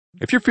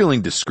If you're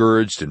feeling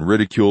discouraged and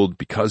ridiculed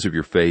because of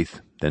your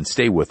faith, then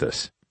stay with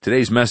us.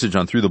 Today's message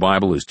on Through the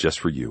Bible is just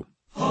for you.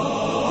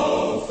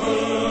 How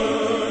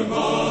firm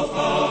a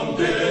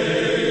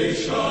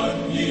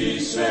foundation, ye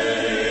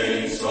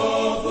saints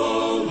of the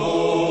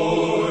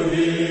Lord,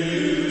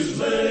 is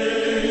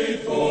laid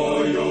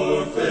for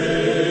your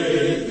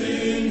faith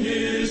in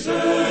His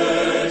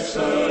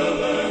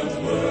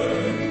excellent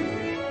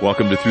word.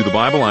 Welcome to Through the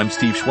Bible. I'm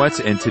Steve Schwetz,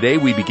 and today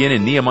we begin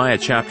in Nehemiah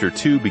chapter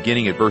 2,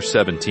 beginning at verse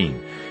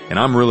 17. And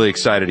I'm really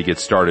excited to get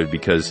started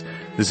because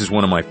this is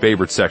one of my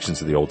favorite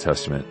sections of the Old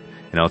Testament,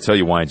 and I'll tell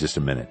you why in just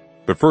a minute.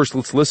 But first,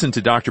 let's listen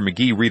to Dr.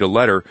 McGee read a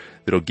letter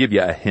that'll give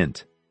you a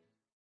hint.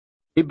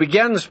 He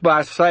begins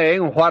by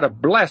saying, "What a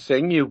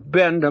blessing you've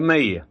been to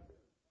me.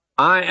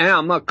 I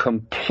am a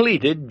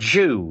completed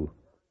Jew,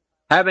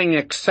 having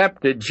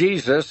accepted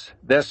Jesus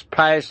this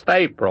past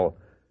April.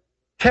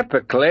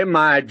 Typically,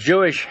 my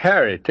Jewish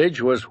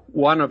heritage was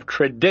one of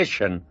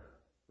tradition,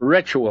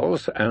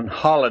 rituals, and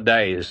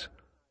holidays.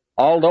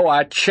 Although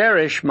I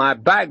cherish my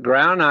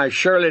background, I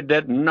surely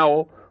didn't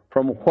know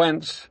from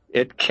whence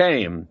it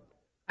came.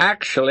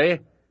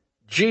 Actually,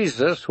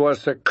 Jesus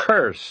was a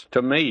curse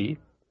to me.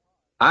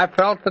 I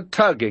felt the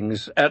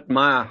tuggings at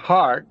my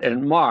heart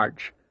in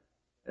March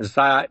as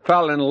I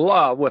fell in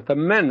love with a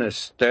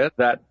minister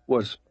that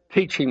was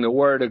teaching the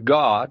Word of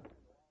God.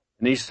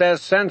 And he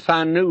says, since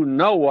I knew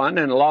no one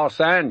in Los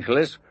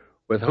Angeles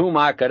with whom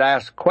I could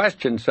ask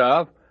questions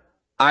of,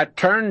 I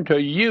turned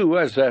to you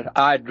as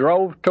I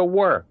drove to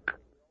work.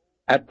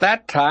 At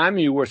that time,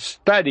 you were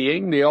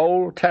studying the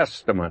Old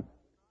Testament.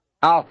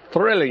 How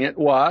thrilling it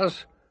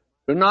was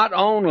to not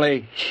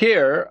only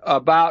hear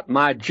about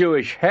my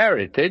Jewish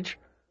heritage,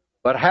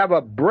 but have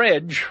a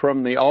bridge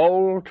from the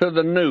Old to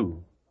the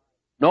New.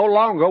 No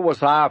longer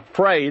was I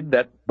afraid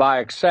that by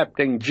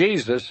accepting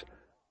Jesus,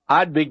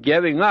 I'd be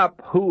giving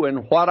up who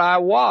and what I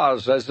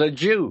was as a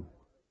Jew.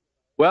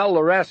 Well,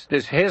 the rest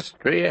is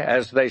history,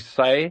 as they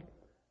say.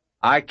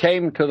 I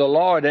came to the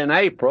Lord in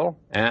April,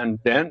 and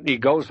then he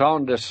goes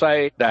on to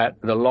say that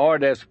the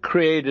Lord has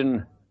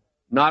created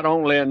not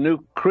only a new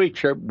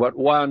creature, but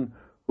one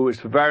who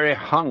is very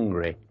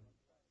hungry.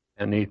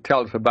 And he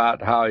tells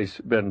about how he's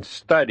been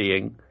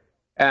studying.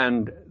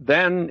 And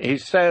then he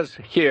says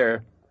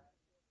here,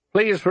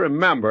 please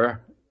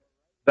remember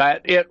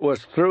that it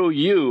was through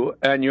you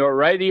and your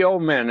radio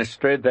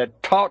ministry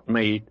that taught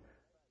me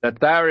that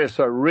there is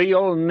a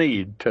real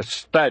need to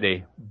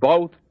study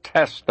both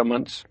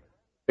testaments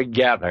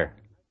together.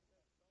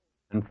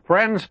 And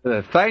friends,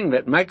 the thing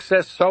that makes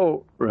this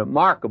so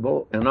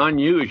remarkable and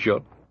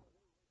unusual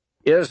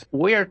is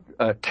we're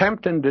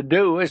attempting to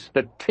do is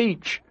to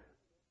teach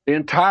the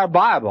entire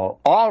Bible,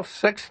 all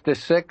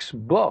 66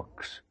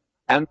 books.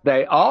 And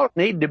they all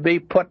need to be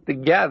put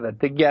together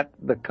to get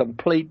the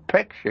complete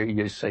picture,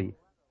 you see.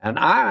 And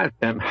I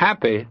am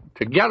happy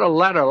to get a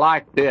letter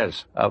like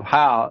this of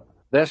how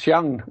this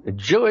young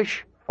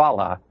Jewish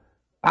fella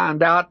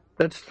found out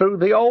that's through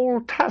the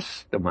Old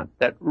Testament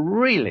that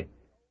really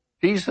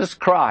Jesus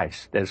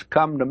Christ has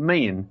come to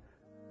mean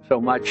so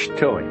much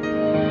to him.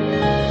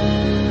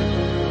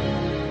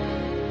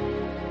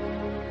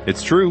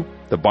 It's true.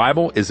 The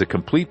Bible is a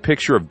complete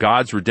picture of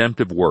God's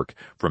redemptive work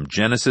from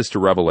Genesis to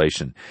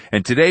Revelation.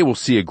 And today we'll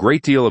see a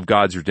great deal of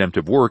God's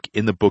redemptive work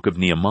in the book of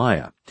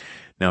Nehemiah.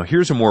 Now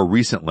here's a more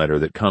recent letter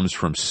that comes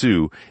from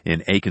Sue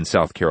in Aiken,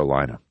 South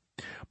Carolina.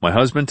 My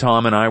husband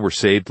Tom and I were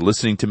saved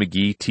listening to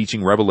McGee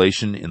teaching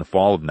Revelation in the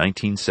fall of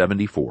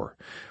 1974.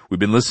 We've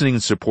been listening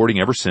and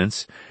supporting ever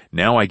since.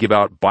 Now I give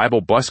out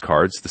Bible bus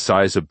cards the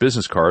size of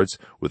business cards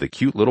with a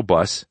cute little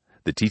bus,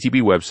 the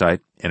TTB website,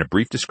 and a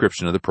brief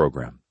description of the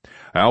program.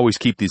 I always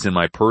keep these in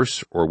my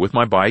purse or with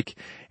my bike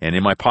and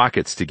in my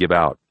pockets to give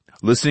out.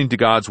 Listening to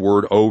God's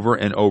Word over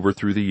and over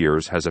through the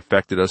years has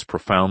affected us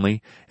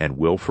profoundly and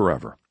will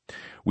forever.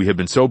 We have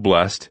been so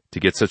blessed to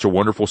get such a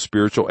wonderful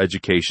spiritual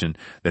education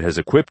that has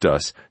equipped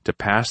us to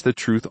pass the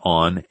truth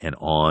on and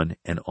on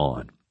and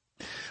on.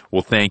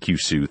 Well, thank you,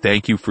 Sue.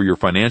 Thank you for your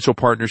financial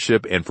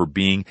partnership and for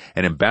being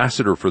an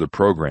ambassador for the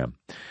program.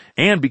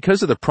 And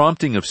because of the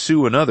prompting of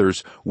Sue and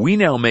others, we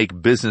now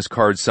make business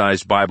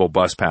card-sized Bible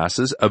bus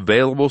passes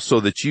available so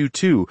that you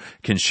too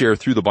can share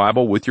through the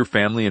Bible with your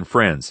family and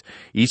friends.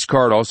 Each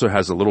card also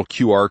has a little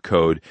QR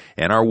code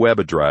and our web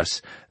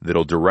address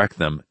that'll direct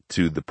them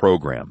to the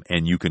program.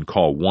 And you can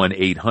call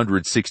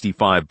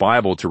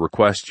 1-800-65-BIBLE to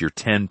request your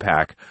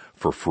 10-pack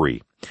for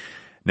free.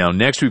 Now,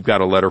 next we've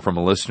got a letter from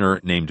a listener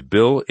named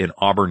Bill in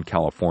Auburn,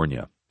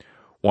 California.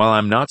 While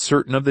I'm not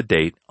certain of the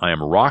date, I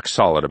am rock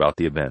solid about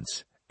the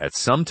events. At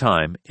some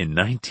time in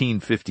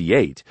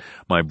 1958,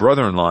 my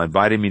brother-in-law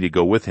invited me to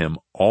go with him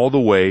all the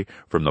way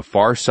from the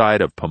far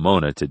side of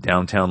Pomona to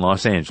downtown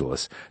Los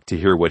Angeles to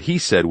hear what he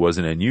said was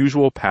an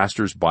unusual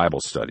pastor's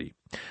Bible study.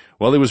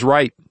 Well, he was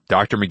right.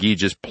 Dr. McGee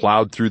just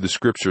plowed through the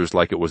scriptures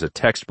like it was a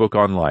textbook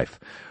on life.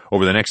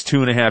 Over the next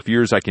 2.5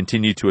 years, I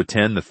continued to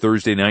attend the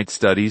Thursday night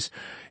studies,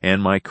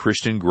 and my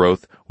Christian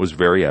growth was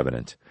very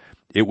evident.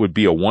 It would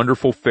be a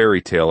wonderful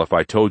fairy tale if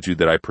I told you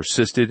that I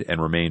persisted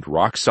and remained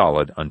rock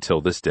solid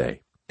until this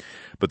day.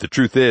 But the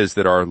truth is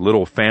that our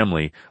little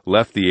family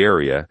left the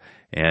area,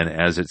 and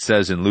as it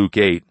says in Luke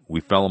 8, we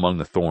fell among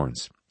the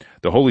thorns.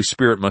 The Holy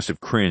Spirit must have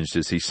cringed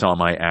as he saw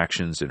my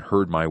actions and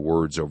heard my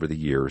words over the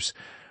years.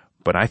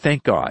 But I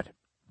thank God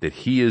that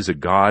he is a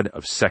God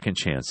of second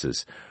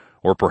chances,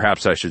 or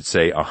perhaps I should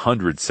say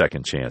 100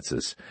 second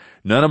chances.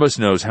 None of us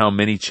knows how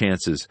many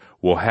chances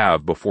we'll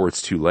have before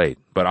it's too late,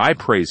 but I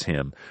praise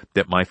him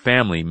that my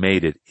family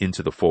made it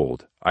into the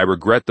fold. I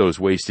regret those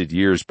wasted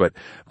years, but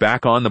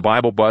back on the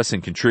Bible bus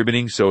and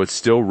contributing so it's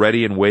still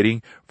ready and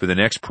waiting for the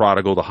next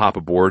prodigal to hop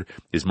aboard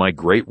is my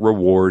great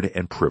reward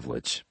and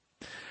privilege.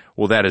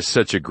 Well, that is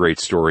such a great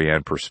story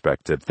and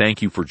perspective.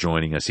 Thank you for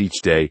joining us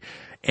each day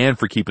and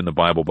for keeping the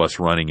Bible bus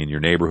running in your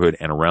neighborhood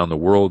and around the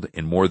world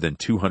in more than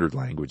 200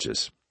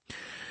 languages.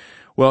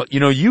 Well,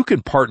 you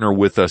can partner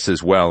with us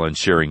as well in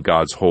sharing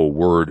God's whole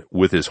word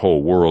with his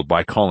whole world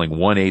by calling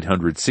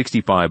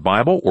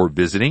 1-800-65-BIBLE or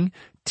visiting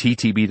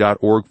ttb.org/give.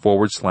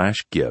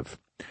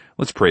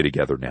 Let's pray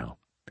together now.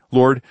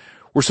 Lord,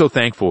 we're so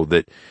thankful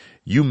that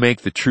you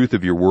make the truth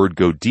of your word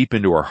go deep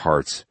into our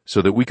hearts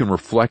so that we can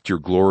reflect your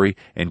glory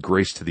and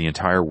grace to the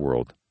entire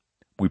world.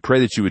 We pray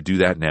that you would do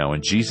that now.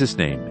 In Jesus'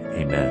 name,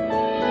 amen.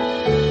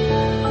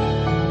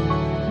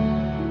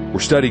 We're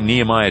studying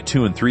Nehemiah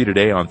 2 and 3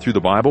 today on Through the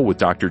Bible with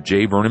Dr.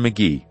 J. Vernon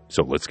McGee.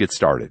 So let's get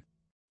started.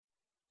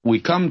 We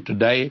come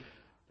today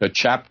to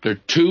chapter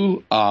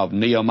 2 of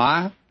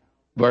Nehemiah,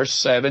 verse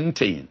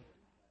 17.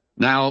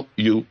 Now,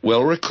 you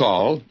will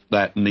recall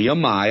that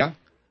Nehemiah,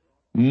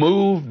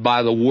 moved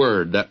by the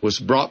word that was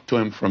brought to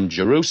him from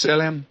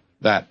Jerusalem,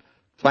 that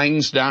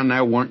things down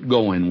there weren't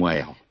going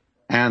well,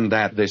 and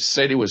that this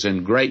city was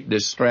in great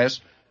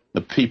distress,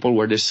 the people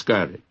were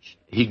discouraged.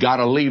 He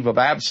got a leave of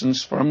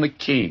absence from the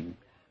king,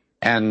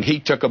 and he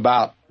took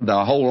about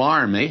the whole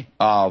army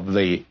of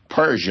the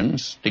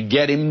Persians to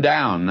get him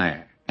down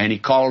there, and he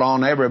called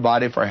on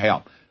everybody for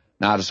help.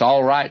 Now, it's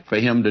all right for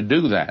him to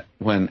do that.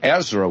 When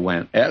Ezra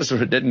went,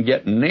 Ezra didn't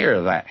get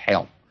near that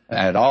help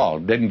at all,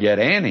 didn't get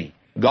any.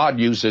 God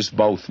uses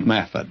both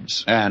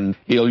methods, and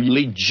he'll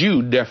lead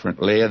you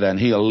differently than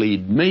he'll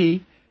lead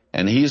me,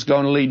 and he's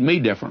going to lead me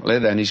differently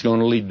than he's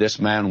going to lead this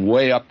man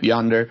way up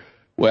yonder,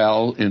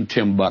 well, in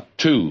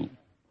Timbuktu.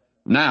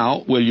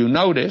 Now, will you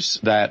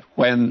notice that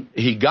when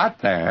he got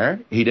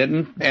there, he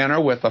didn't enter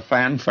with a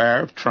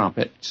fanfare of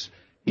trumpets.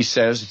 He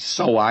says,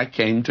 so I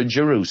came to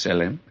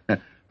Jerusalem.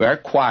 Very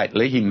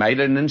quietly, he made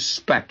an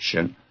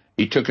inspection.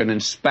 He took an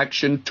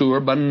inspection tour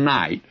by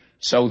night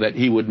so that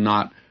he would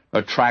not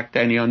attract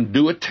any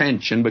undue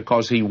attention,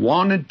 because he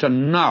wanted to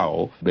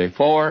know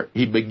before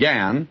he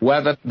began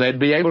whether they'd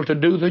be able to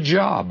do the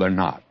job or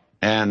not.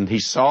 And he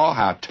saw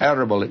how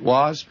terrible it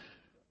was,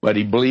 but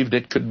he believed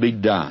it could be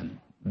done.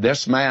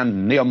 This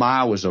man,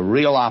 Nehemiah, was a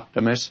real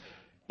optimist.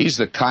 He's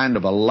the kind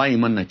of a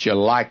layman that you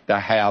like to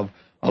have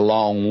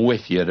along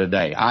with you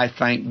today. I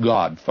thank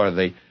God for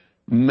the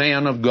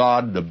men of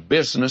God, the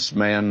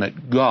businessmen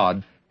that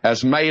God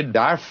has made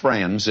our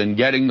friends in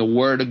getting the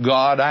Word of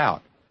God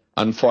out.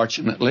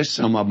 Unfortunately,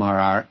 some of them are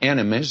our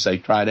enemies. They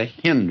try to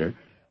hinder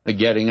the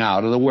getting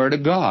out of the Word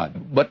of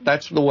God. But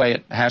that's the way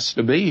it has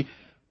to be,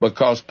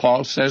 because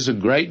Paul says, a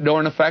great door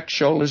and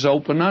effectual is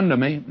open unto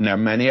me, and there are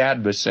many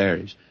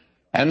adversaries.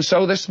 And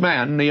so this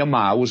man,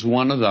 Nehemiah, was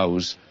one of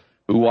those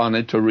who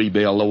wanted to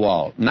rebuild the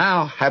wall.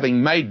 Now,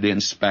 having made the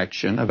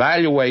inspection,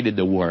 evaluated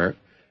the work,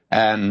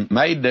 and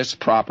made this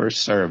proper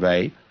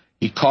survey,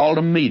 he called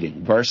a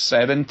meeting. Verse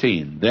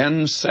 17,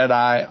 then said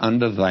I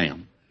unto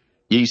them,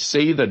 ye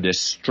see the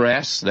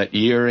distress that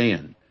ye are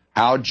in,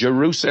 how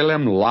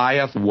Jerusalem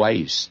lieth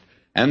waste,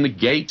 and the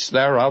gates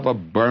thereof are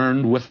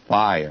burned with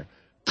fire.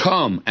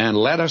 Come, and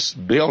let us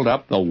build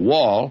up the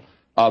wall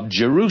of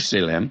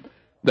Jerusalem,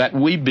 that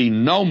we be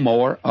no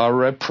more a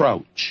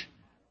reproach.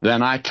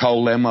 Then I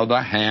told them of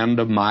the hand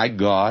of my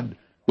God,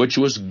 which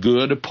was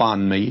good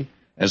upon me,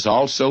 as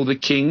also the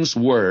king's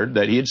word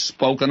that he had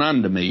spoken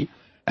unto me.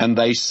 And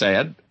they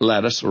said,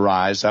 let us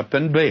rise up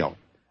and build.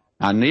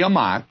 Now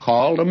Nehemiah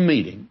called a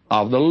meeting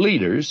of the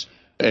leaders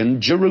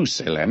in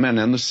Jerusalem and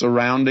in the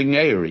surrounding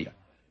area.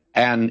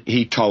 And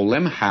he told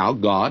them how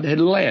God had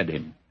led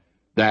him,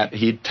 that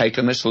he'd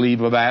taken this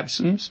leave of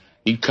absence,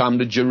 he'd come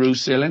to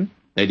Jerusalem,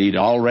 that he'd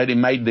already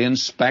made the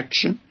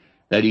inspection,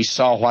 that he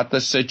saw what the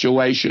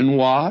situation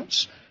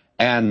was,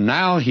 and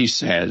now he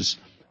says,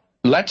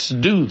 let's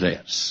do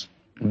this.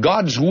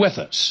 God's with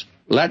us.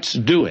 Let's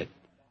do it.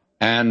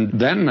 And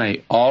then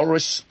they all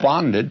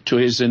responded to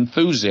his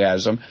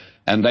enthusiasm,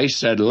 and they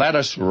said, let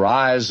us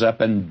rise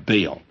up and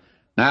build.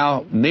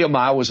 Now,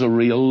 Nehemiah was a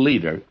real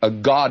leader, a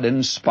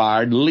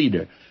God-inspired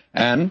leader.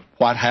 And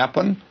what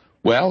happened?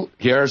 Well,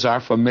 here's our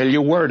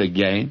familiar word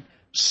again.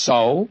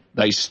 So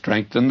they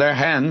strengthened their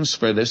hands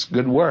for this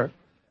good work.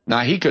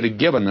 Now, he could have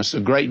given us a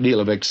great deal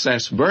of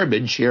excess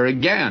verbiage here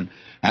again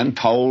and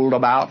told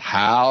about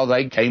how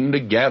they came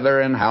together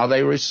and how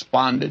they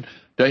responded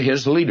to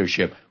his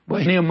leadership.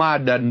 But Nehemiah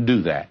doesn't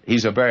do that.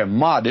 He's a very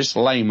modest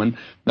layman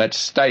that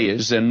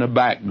stays in the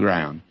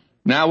background.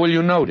 Now, will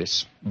you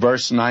notice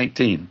verse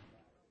 19?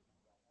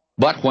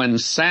 But when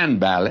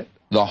Sanballat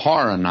the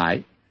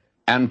Horonite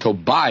And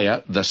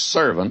Tobiah the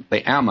servant,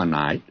 the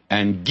Ammonite,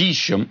 and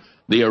Geshem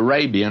the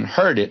Arabian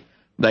heard it.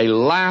 They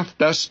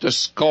laughed us to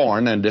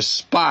scorn and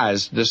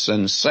despised us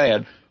and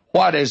said,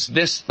 What is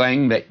this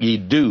thing that ye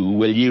do?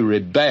 Will ye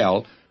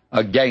rebel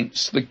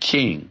against the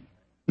king?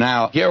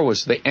 Now, here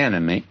was the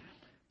enemy.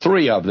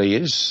 3 of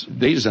these.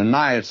 These are a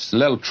nice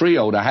little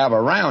trio to have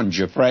around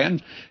you,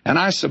 friend. And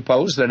I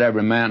suppose that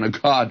every man of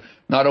God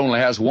not only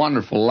has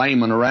wonderful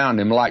laymen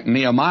around him like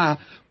Nehemiah,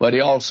 but he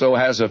also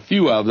has a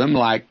few of them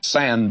like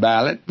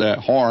Sanballat, the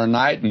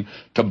Horonite, and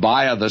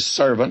Tobiah the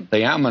servant,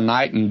 the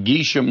Ammonite, and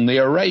Geshem the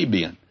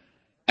Arabian.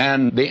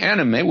 And the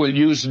enemy will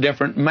use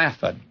different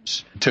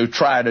methods to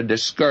try to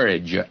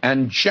discourage you.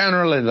 And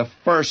generally the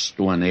first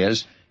one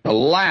is to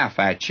laugh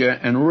at you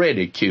and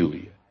ridicule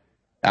you.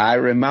 I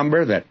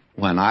remember that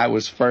when I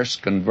was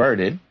first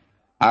converted,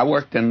 I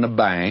worked in the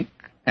bank,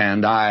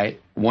 and I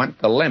went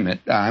the limit.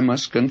 I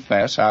must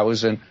confess, I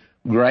was in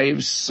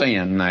grave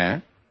sin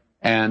there.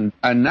 And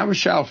I never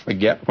shall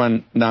forget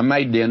when I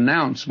made the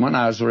announcement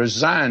I was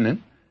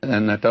resigning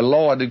and that the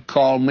Lord had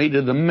called me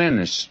to the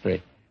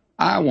ministry.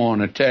 I want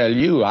to tell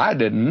you, I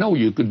didn't know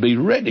you could be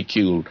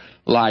ridiculed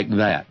like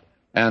that.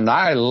 And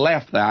I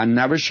left there. I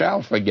never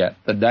shall forget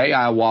the day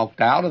I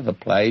walked out of the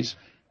place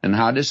and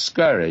how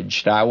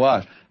discouraged I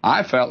was.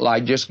 I felt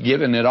like just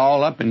giving it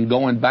all up and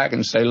going back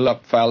and say,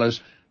 look,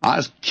 fellas, I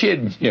was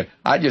kidding you.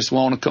 I just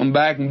want to come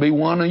back and be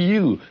one of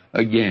you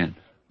again.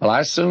 Well,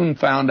 I soon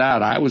found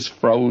out I was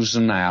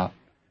frozen out,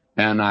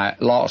 and I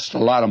lost a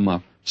lot of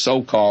my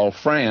so-called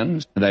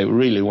friends. They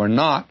really were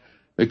not,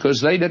 because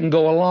they didn't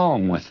go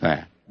along with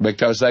that,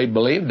 because they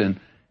believed in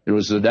it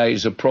was the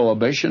days of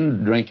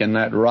Prohibition, drinking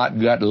that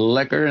rot-gut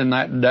liquor in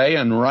that day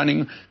and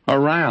running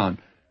around.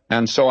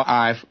 And so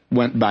I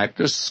went back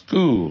to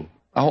school.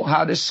 Oh,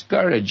 how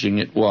discouraging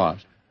it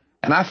was.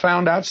 And I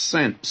found out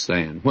since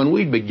then, when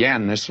we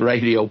began this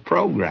radio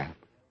program,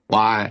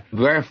 why,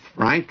 very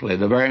frankly,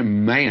 the very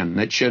men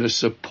that should have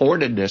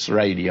supported this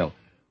radio,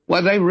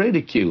 well, they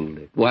ridiculed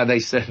it. Why, they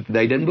said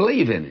they didn't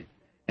believe in it.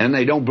 And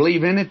they don't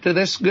believe in it to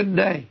this good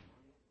day.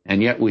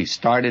 And yet we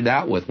started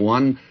out with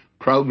one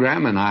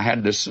program, and I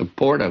had the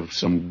support of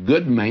some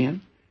good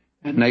men.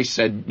 And they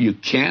said, you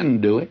can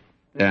do it.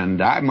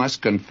 And I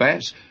must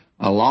confess,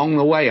 along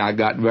the way, I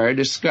got very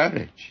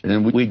discouraged.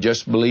 And we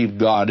just believe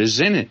God is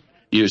in it,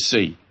 you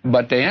see.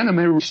 But the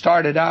enemy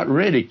started out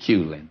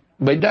ridiculing.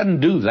 But he doesn't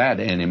do that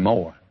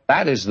anymore.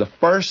 That is the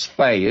first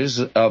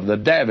phase of the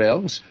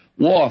devil's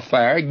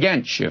warfare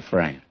against you,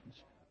 friends.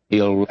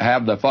 He'll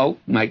have the folk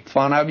make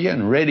fun of you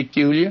and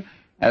ridicule you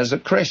as a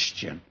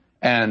Christian.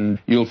 And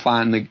you'll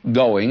find it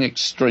going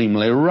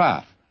extremely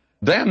rough.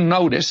 Then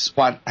notice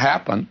what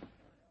happened.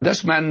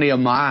 This man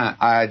Nehemiah,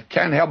 I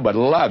can't help but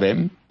love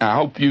him. I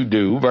hope you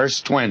do.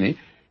 Verse 20,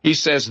 he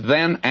says,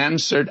 Then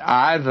answered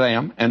I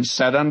them and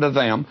said unto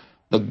them,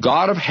 The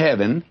God of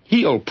heaven,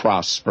 he'll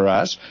prosper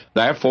us.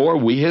 Therefore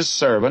we his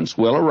servants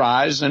will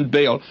arise and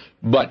build.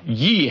 But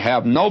ye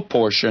have no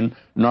portion,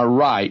 nor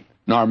right,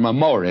 nor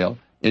memorial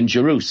in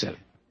Jerusalem.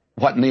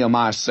 What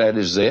Nehemiah said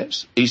is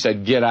this. He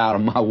said, get out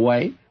of my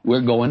way.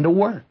 We're going to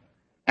work.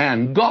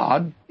 And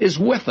God is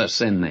with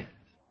us in this.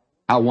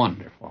 How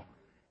wonderful.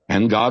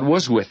 And God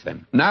was with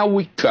them. Now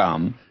we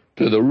come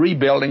to the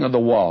rebuilding of the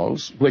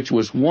walls, which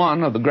was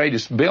one of the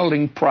greatest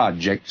building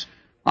projects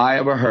I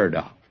ever heard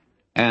of.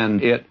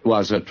 And it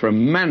was a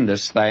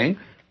tremendous thing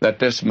that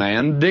this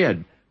man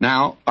did.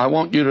 Now, I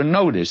want you to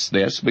notice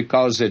this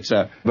because it's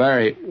a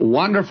very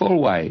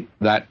wonderful way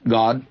that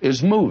God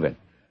is moving.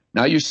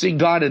 Now, you see,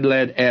 God had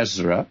led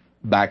Ezra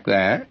back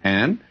there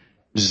and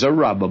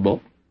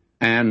Zerubbabel,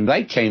 and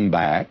they came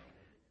back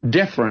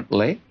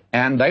differently,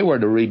 and they were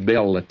to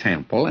rebuild the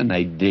temple, and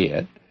they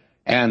did.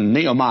 And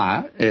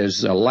Nehemiah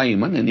is a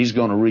layman, and he's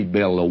going to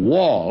rebuild the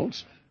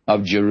walls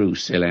of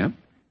Jerusalem.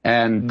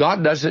 And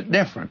God does it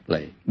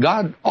differently.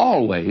 God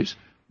always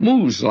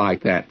moves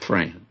like that,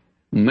 friend.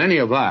 Many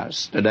of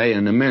us today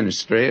in the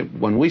ministry,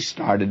 when we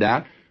started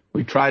out,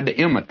 we tried to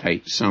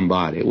imitate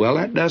somebody. Well,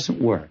 that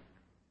doesn't work.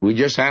 We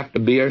just have to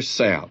be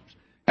ourselves.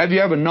 Have you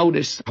ever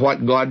noticed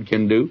what God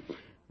can do?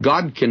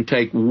 God can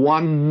take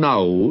one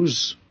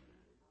nose,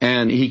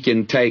 and he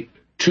can take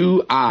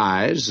 2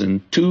 eyes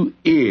and 2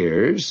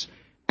 ears,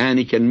 and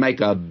he can make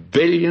 1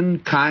 billion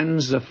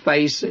kinds of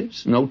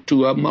faces, no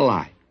 2 of them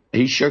alike.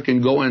 He sure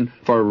can go in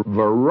for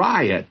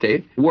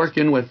variety,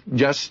 working with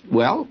just,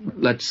 well,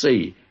 let's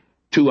see,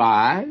 2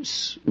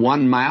 eyes,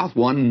 1 mouth,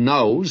 1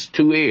 nose,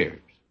 2 ears.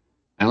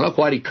 And look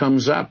what he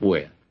comes up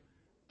with.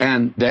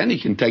 And then he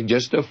can take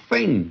just a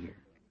finger.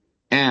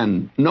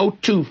 And no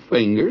 2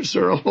 fingers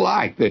are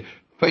alike. The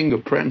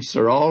fingerprints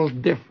are all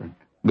different.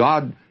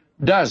 God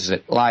does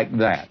it like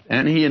that.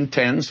 And he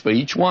intends for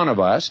each one of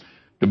us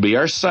to be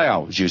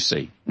ourselves, you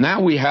see.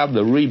 Now we have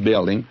the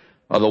rebuilding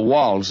of the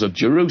walls of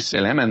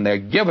Jerusalem, and they're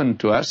given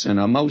to us in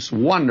a most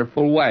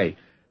wonderful way.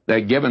 They're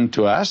given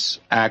to us,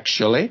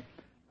 actually,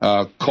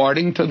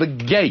 according to the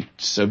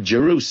gates of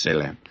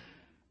Jerusalem.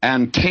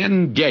 And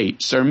 10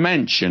 gates are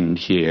mentioned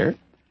here,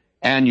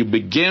 and you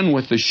begin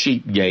with the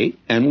sheep gate,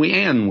 and we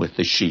end with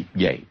the sheep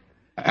gate.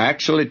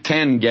 Actually,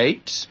 10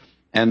 gates,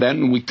 And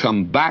then we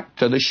come back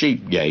to the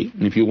sheep gate.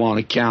 And if you want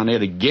to count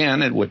it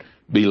again, it would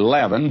be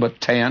 11, but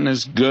 10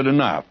 is good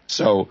enough.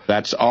 So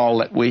that's all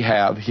that we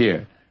have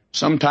here.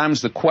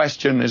 Sometimes the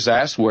question is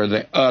asked, were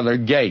there other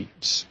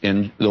gates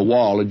in the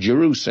wall of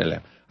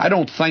Jerusalem? I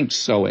don't think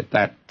so at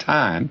that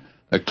time.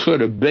 There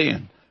could have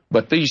been.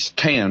 But these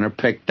 10 are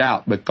picked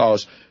out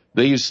because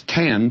these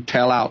 10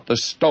 tell out the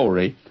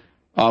story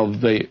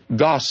of the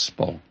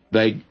gospel.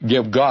 They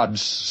give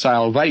God's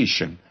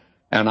salvation.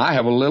 And I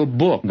have a little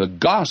book, The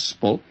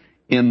Gospel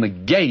in the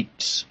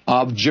Gates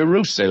of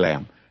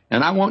Jerusalem.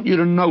 And I want you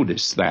to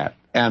notice that.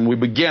 And we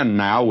begin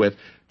now with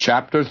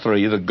chapter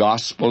 3, The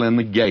Gospel in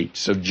the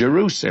Gates of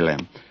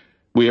Jerusalem.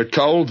 We are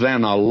told,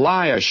 then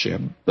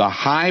Eliashib, the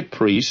high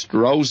priest,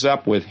 rose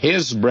up with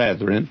his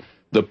brethren,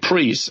 the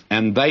priests,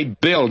 and they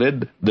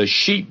builded the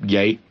sheep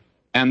gate,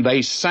 and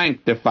they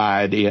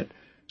sanctified it,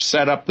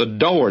 set up the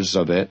doors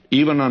of it,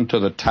 even unto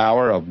the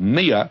tower of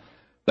Meah.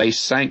 They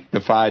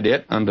sanctified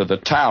it unto the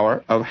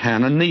tower of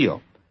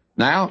Hananiel.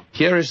 Now,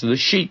 here is the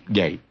sheep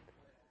gate.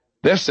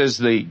 This is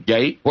the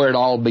gate where it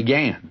all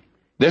began.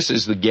 This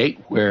is the gate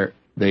where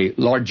the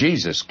Lord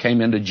Jesus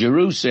came into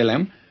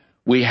Jerusalem.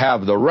 We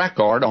have the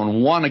record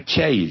on one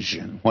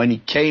occasion when he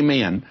came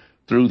in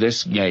through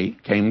this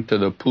gate, came to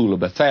the pool of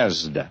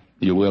Bethesda,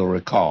 you will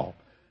recall.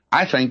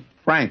 I think,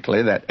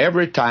 frankly, that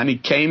every time he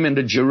came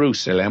into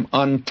Jerusalem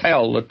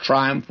until the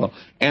triumphal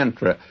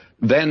entry,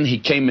 then he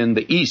came in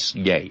the east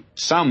gate.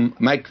 Some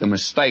make the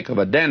mistake of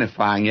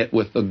identifying it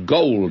with the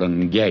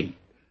golden gate.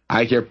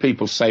 I hear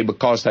people say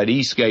because that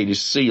east gate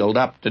is sealed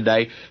up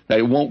today, that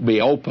it won't be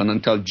open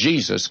until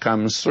Jesus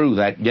comes through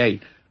that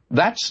gate.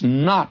 That's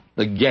not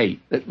the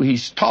gate that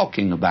he's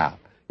talking about.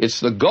 It's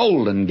the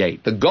golden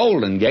gate. The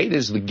golden gate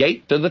is the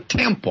gate to the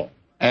temple,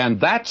 and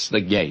that's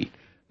the gate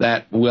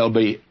that will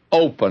be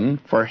open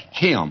for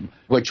him,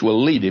 which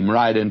will lead him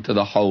right into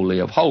the Holy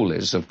of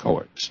Holies, of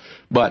course.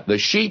 But the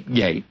sheep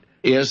gate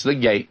is the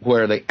gate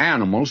where the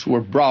animals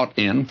were brought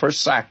in for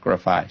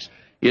sacrifice.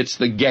 It's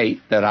the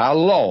gate that our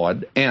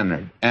Lord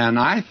entered. And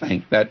I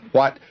think that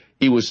what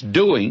he was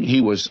doing, he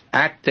was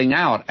acting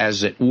out,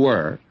 as it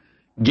were,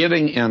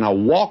 giving in a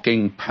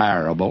walking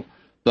parable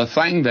the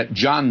thing that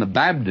John the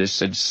Baptist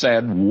had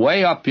said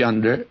way up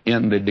yonder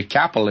in the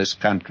Decapolis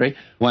country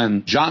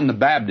when John the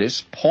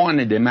Baptist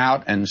pointed him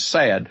out and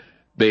said,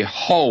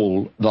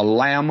 "Behold, the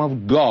Lamb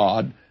of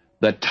God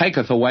that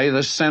taketh away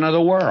the sin of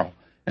the world."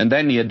 And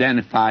then he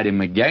identified him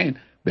again,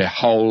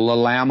 "Behold, the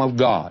Lamb of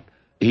God."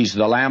 He's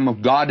the Lamb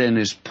of God in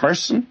his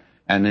person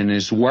and in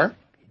his work.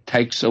 He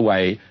takes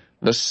away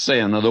the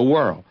sin of the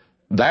world.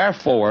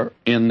 Therefore,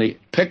 in the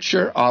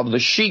picture of the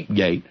sheep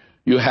gate,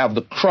 you have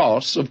the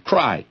cross of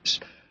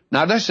Christ.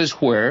 Now, this is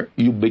where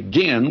you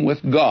begin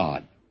with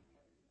God.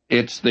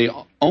 It's the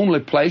only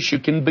place you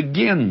can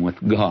begin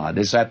with God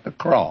is at the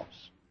cross.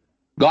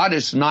 God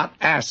is not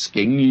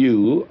asking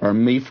you or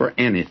me for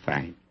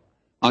anything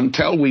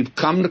until we've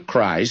come to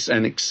Christ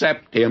and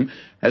accept him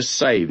as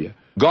Savior.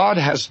 God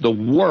has the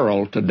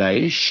world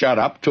today shut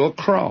up to a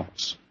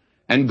cross.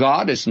 And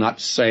God is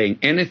not saying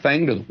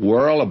anything to the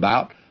world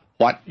about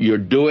what you're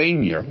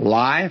doing, your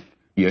life,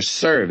 your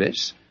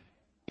service.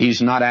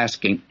 He's not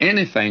asking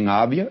anything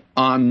of you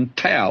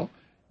until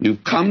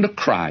you've come to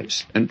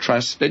Christ and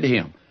trusted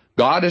him.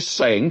 God is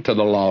saying to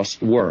the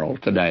lost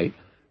world today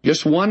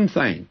just one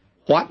thing: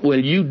 what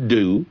will you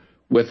do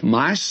with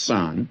my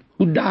son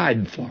who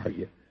died for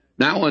you?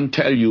 Now,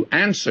 until you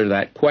answer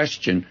that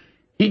question,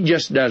 he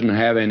just doesn't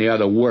have any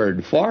other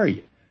word for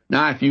you.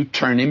 Now, if you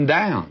turn him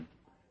down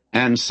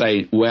and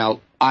say,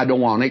 "Well, I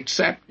don't want to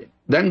accept it,"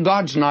 then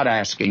God's not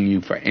asking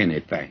you for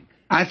anything.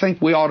 I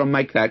think we ought to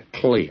make that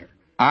clear.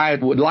 I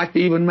would like to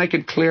even make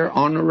it clear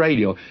on the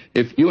radio.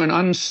 If you're an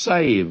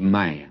unsaved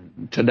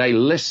man today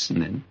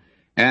listening,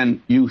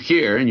 and you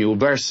hear, and you'll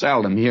very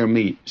seldom hear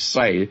me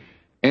say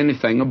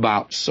anything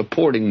about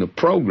supporting the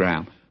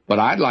program, but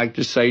I'd like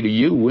to say to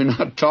you, we're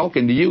not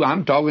talking to you.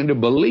 I'm talking to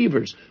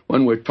believers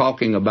when we're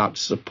talking about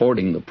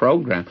supporting the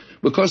program,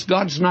 because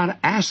God's not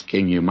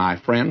asking you, my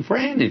friend, for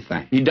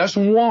anything. He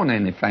doesn't want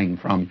anything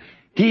from you.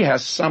 He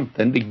has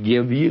something to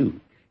give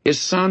you. His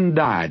son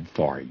died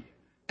for you.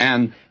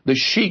 And the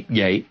sheep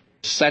gate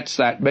sets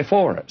that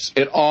before us.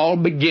 It all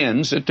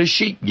begins at the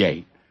sheep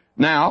gate.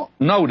 Now,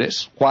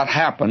 notice what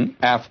happened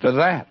after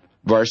that.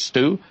 Verse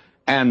 2,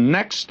 "And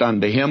next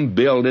unto him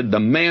builded the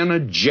men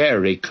of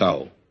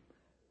Jericho."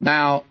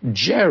 Now,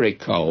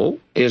 Jericho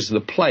is the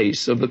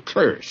place of the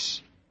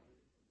curse.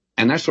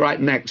 And that's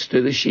right next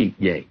to the sheep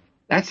gate.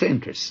 That's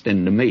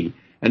interesting to me.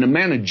 And the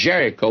men of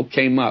Jericho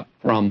came up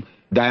from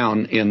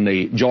down in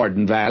the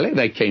Jordan Valley.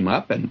 They came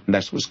up, and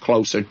this was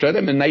closer to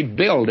them, and they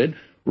builded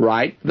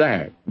right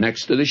there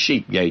next to the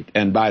sheep gate.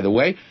 And by the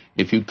way,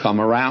 if you come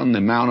around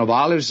the Mount of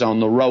Olives on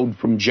the road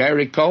from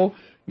Jericho,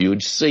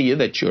 you'd see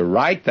that you're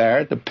right there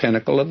at the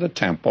pinnacle of the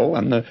temple,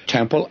 and the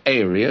temple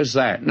area is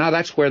there. Now,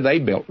 that's where they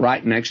built,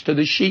 right next to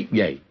the sheep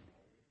gate.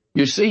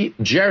 You see,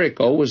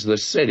 Jericho was the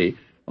city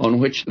on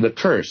which the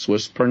curse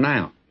was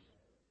pronounced.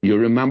 You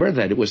remember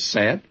that it was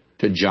said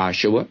to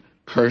Joshua,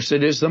 "Cursed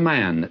is the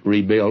man that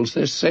rebuilds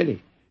this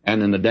city."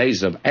 And in the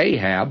days of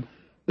Ahab,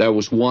 there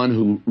was one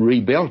who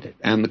rebuilt it,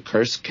 and the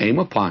curse came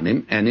upon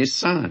him and his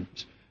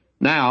sons.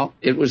 Now,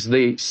 it was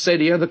the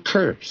city of the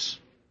curse.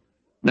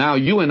 Now,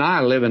 you and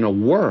I live in a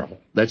world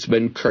that's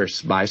been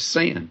cursed by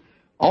sin.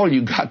 All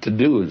you got to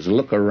do is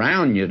look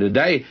around you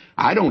today.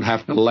 I don't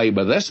have to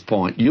labor this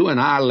point. You and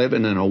I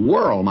living in a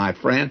world, my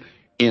friend,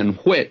 in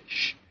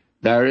which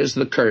there is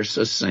the curse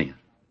of sin.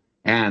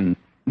 And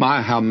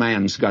my, how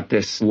man's got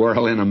this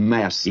world in a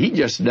mess. He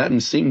just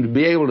doesn't seem to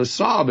be able to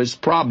solve his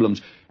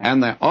problems.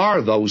 And there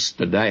are those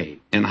today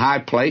in high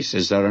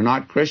places that are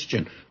not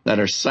Christian that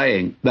are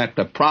saying that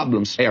the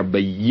problems are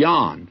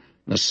beyond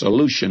the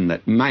solution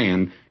that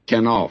man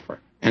can offer.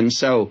 And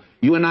so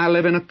you and I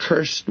live in a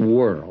cursed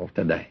world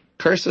today.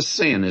 Curse of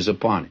sin is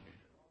upon it.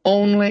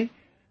 Only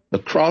the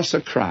cross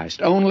of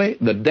Christ, only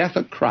the death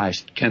of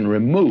Christ can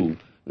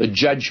remove the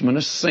judgment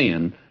of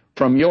sin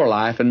from your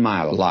life and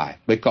my life,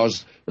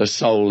 because the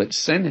soul that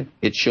sinneth,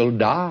 it shall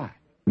die.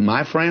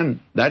 My friend,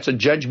 that's a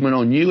judgment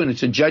on you, and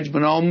it's a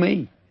judgment on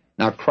me.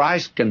 Now,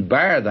 Christ can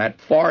bear that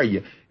for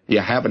you. If you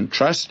haven't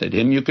trusted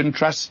Him, you can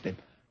trust Him.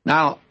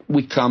 Now,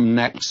 we come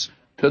next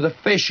to the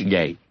fish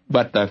gate.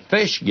 But the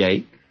fish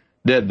gate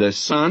did the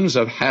sons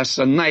of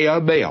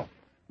Hassenaah build.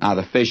 Now,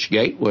 the fish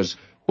gate was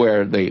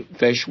where the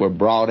fish were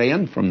brought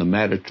in from the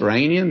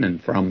Mediterranean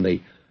and from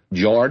the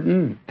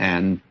Jordan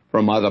and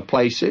from other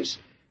places.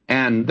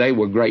 And they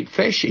were great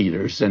fish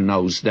eaters in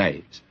those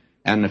days.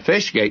 And the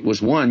fish gate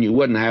was one you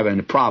wouldn't have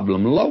any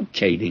problem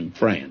locating,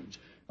 friends.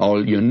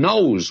 All your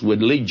nose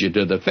would lead you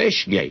to the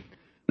fish gate.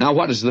 Now,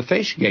 what does the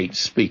fish gate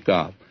speak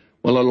of?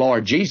 Well, the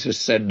Lord Jesus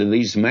said to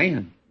these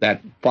men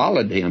that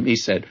followed Him, He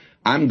said,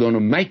 I'm going to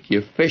make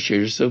you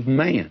fishers of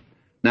men.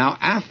 Now,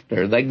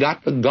 after they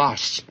got the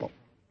gospel,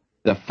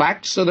 the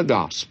facts of the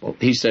gospel,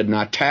 He said,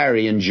 now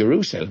tarry in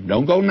Jerusalem.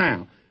 Don't go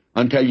now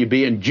until you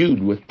be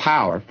endued with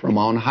power from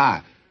on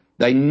high.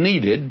 They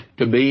needed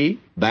to be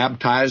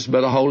baptized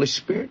by the Holy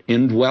Spirit,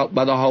 indwelt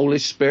by the Holy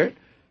Spirit,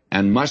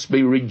 and must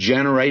be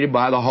regenerated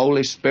by the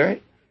Holy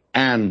Spirit,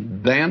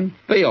 and then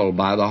filled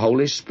by the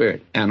Holy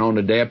Spirit. And on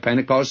the day of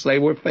Pentecost, they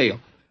were filled.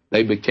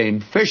 They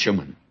became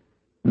fishermen.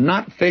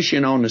 Not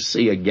fishing on the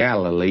Sea of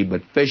Galilee,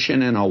 but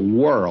fishing in a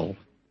world.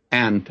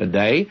 And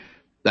today,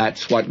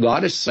 that's what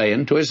God is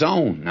saying to His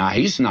own. Now,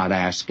 He's not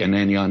asking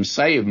any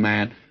unsaved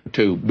man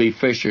to be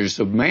fishers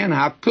of men.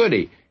 How could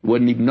He? He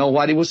wouldn't even know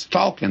what He was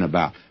talking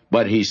about.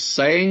 But He's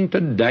saying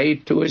today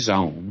to His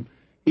own,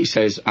 He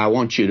says, I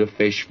want you to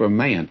fish for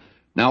men.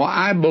 Now,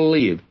 I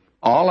believe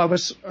all of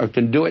us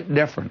can do it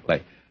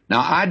differently.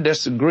 Now, I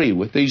disagree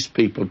with these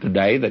people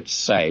today that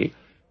say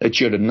that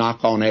you're to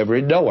knock on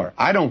every door.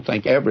 I don't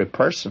think every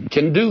person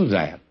can do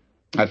that.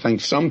 I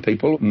think some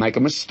people make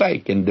a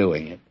mistake in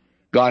doing it.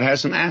 God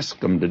hasn't asked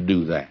them to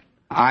do that.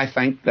 I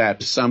think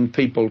that some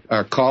people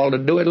are called to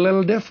do it a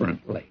little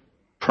differently.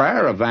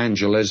 Prayer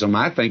evangelism,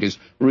 I think, is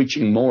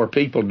reaching more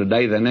people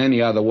today than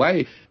any other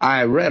way.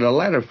 I read a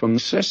letter from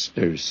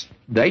sisters.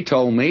 They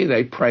told me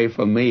they pray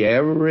for me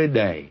every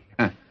day.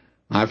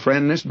 My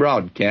friend, this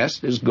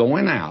broadcast is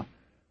going out.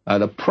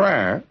 The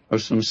prayer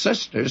of some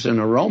sisters in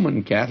a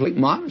Roman Catholic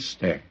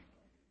monastery.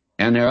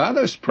 And there are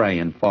others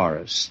praying for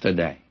us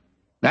today.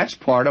 That's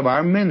part of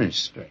our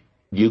ministry.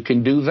 You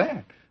can do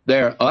that.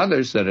 There are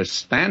others that are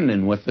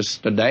standing with us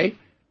today,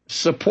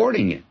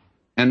 supporting it.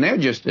 And they're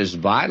just as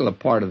vital a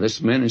part of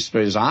this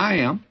ministry as I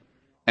am.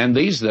 And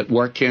these that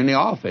work here in the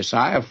office.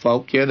 I have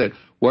folk here that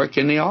work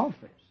in the office.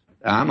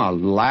 I'm a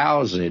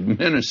lousy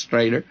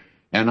administrator,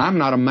 and I'm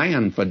not a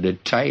man for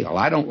detail.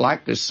 I don't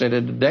like to sit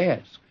at a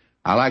desk.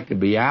 I like to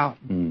be out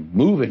and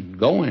moving,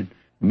 going,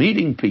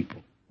 meeting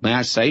people. May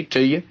I say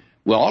to you,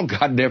 we all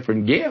got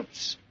different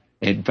gifts.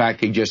 In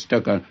fact, He just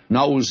took a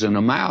nose and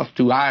a mouth,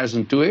 2 eyes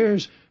and 2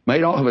 ears,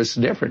 made all of us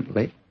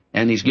differently,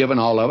 and He's given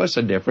all of us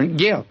a different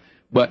gift.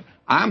 But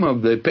I'm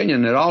of the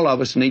opinion that all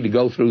of us need to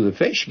go through the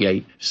fish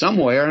gate some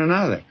way or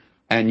another,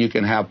 and you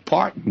can have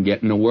part in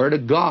getting the Word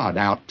of God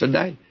out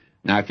today.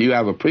 Now, if you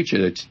have a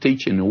preacher that's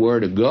teaching the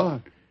Word of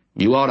God,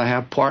 you ought to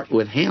have part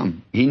with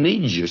him. He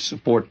needs your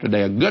support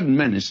today, a good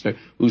minister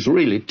who's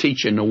really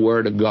teaching the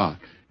Word of God.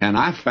 And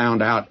I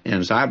found out,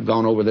 as I've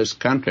gone over this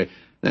country,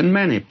 in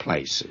many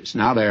places.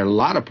 Now, there are a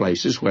lot of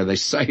places where they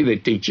say they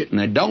teach it, and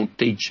they don't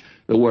teach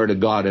the Word of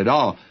God at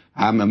all.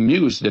 I'm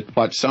amused at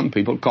what some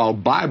people call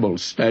Bible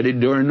study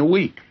during the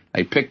week.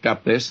 They picked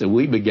up this that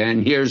we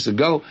began years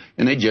ago,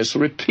 and they just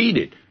repeat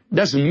it.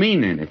 Doesn't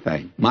mean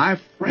anything. My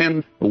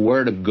friend, the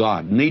Word of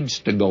God needs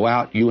to go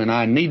out. You and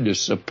I need to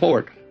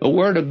support the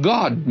Word of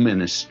God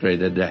ministry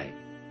today.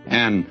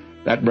 And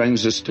that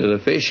brings us to the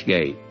fish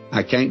gate.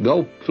 I can't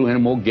go through any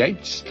more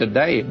gates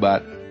today,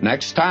 but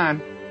next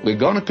time we're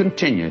going to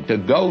continue to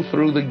go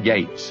through the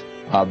gates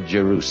of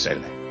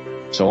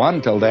Jerusalem. So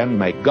until then,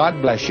 may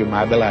God bless you,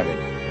 my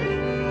beloved.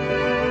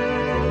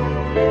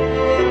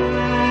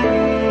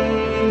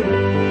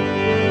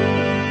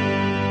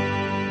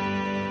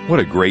 What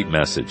a great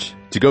message.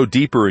 To go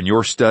deeper in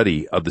your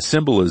study of the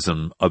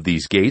symbolism of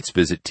these gates,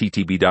 visit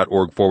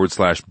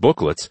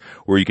ttb.org/booklets,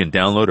 where you can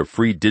download a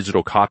free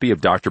digital copy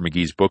of Dr.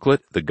 McGee's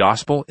booklet, The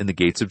Gospel in the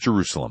Gates of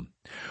Jerusalem.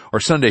 Our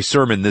Sunday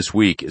sermon this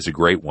week is a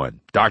great one.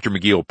 Dr.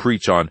 McGee will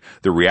preach on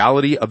the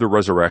reality of the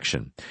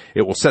resurrection.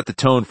 It will set the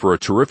tone for a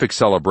terrific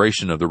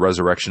celebration of the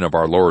resurrection of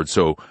our Lord,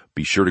 so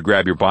be sure to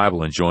grab your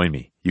Bible and join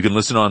me. You can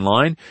listen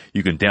online,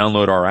 you can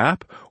download our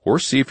app, or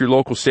see if your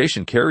local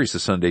station carries the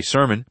Sunday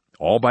sermon,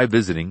 all by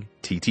visiting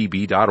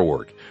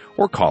ttb.org,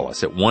 or call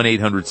us at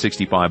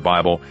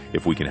 1-800-65-BIBLE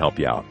if we can help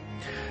you out.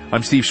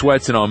 I'm Steve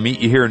Schwetz, and I'll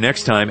meet you here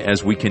next time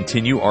as we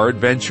continue our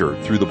adventure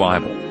through the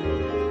Bible.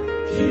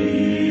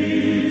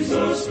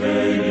 Jesus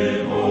made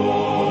it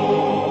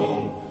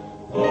all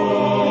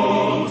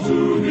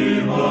to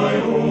Him I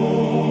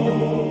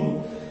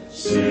owe.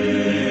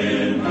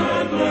 Sin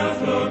had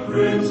left a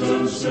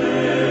crimson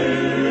stain,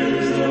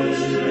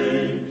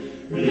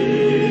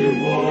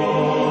 He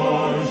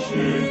washed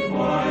it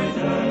white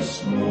as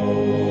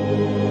snow.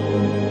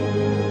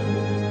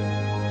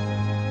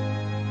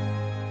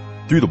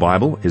 Through the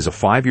Bible is a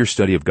 5-year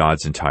study of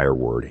God's entire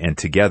Word, and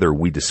together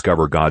we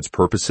discover God's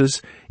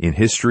purposes in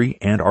history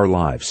and our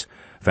lives,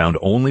 found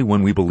only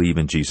when we believe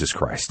in Jesus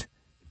Christ.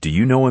 Do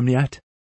you know Him yet?